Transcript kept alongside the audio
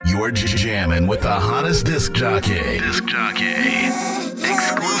You're jamming with the hottest disc jockey. Exclusive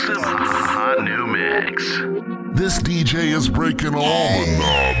hot new mix. This DJ is breaking all the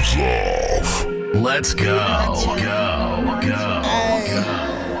knobs off. Let's go.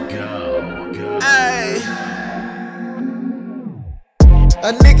 Ay.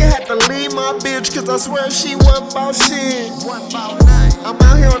 A nigga had to leave my bitch cause I swear she wasn't about shit. I'm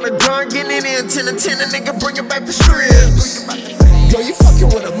out here on the grind getting it in 10 to 10, a nigga bring it back to strips. Yo, you fucking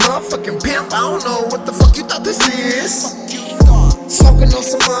with a motherfucking pimp, I don't know what the fuck you thought this is. Smoking on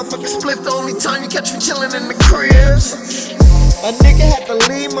some motherfucking split, the only time you catch me chillin' in the cribs. A nigga had to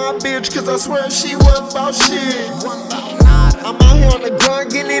leave my bitch cause I swear she wasn't about shit. I'm out here on the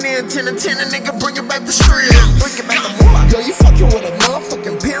grind getting it in 10 to 10, a nigga bring it back to strips. Yo, you fucking with a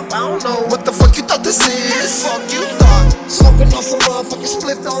motherfucking pimp, I don't know what the fuck you thought this is. Fuck you thought. Smoking on some motherfucking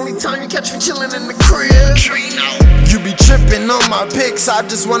split, the only time you catch me chillin' in the crib. You be trippin' on my pics, I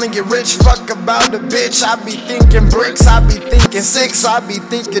just wanna get rich, fuck about a bitch. I be thinking bricks, I be thinking six, I be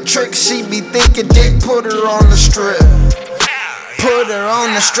thinking tricks, she be thinking dick, put her on the strip. Put her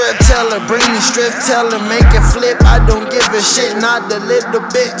on the strip, tell her bring me strip, tell her make it flip. I don't give a shit, not a little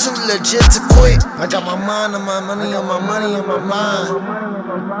bit too legit to quit. I got my mind on my money, on my money, on my mind.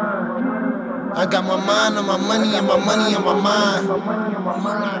 I got my mind on my money and my money on my mind.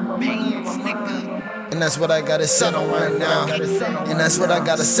 And that's what I gotta set on right now. And that's what I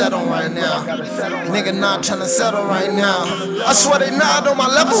gotta set on right now. Nigga not tryna settle right now. I swear they not on my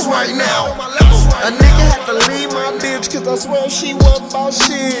levels right now. A nigga had to leave my bitch cause I swear she wasn't about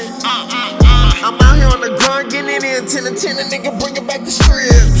shit. I'm out here on the grind getting it in 10 to 10, a nigga bring it back to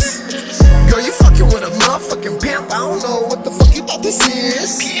strips. Girl, you fucking with a motherfucking pimp, I don't know what the fuck you thought this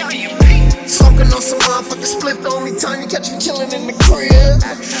is. Smoking on some motherfucking split, the only time you catch me chillin' in the crib.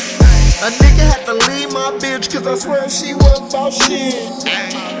 A nigga had to leave my bitch cause I swear she wasn't about shit.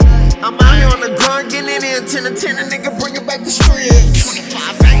 I'm out here on the grind getting it in 10 to 10, a nigga bring it back to strips.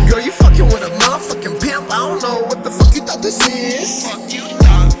 Girl, you fucking with a motherfucking pimp, I don't know what the fuck you thought this is.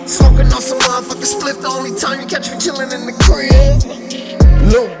 Smoking on some motherfucking split, the only time you catch me chillin' in the crib.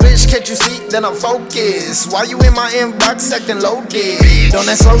 Little bitch, can't you see that I'm focused? Why you in my inbox acting loaded? On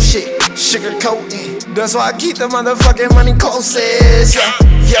that slow shit, sugarcoating. That's why I keep the motherfucking money closest.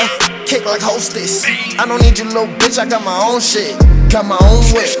 Yeah, kick like hostess. I don't need you, little bitch, I got my own shit. Got my own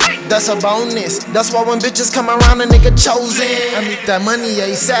whip, that's a bonus. That's why when bitches come around, a nigga chosen. I need that money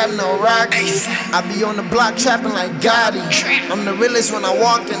ASAP, no Rocky. I be on the block trapping like Gotti. I'm the realest when I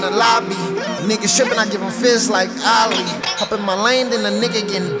walk in the lobby. Niggas tripping, I give them fists like Ali. Hop in my lane, then the nigga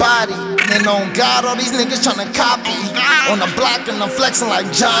getting body. And on God, all these niggas tryna copy. On the block and I'm flexing like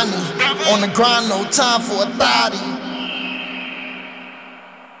Johnny. On the grind, no time for a thotty.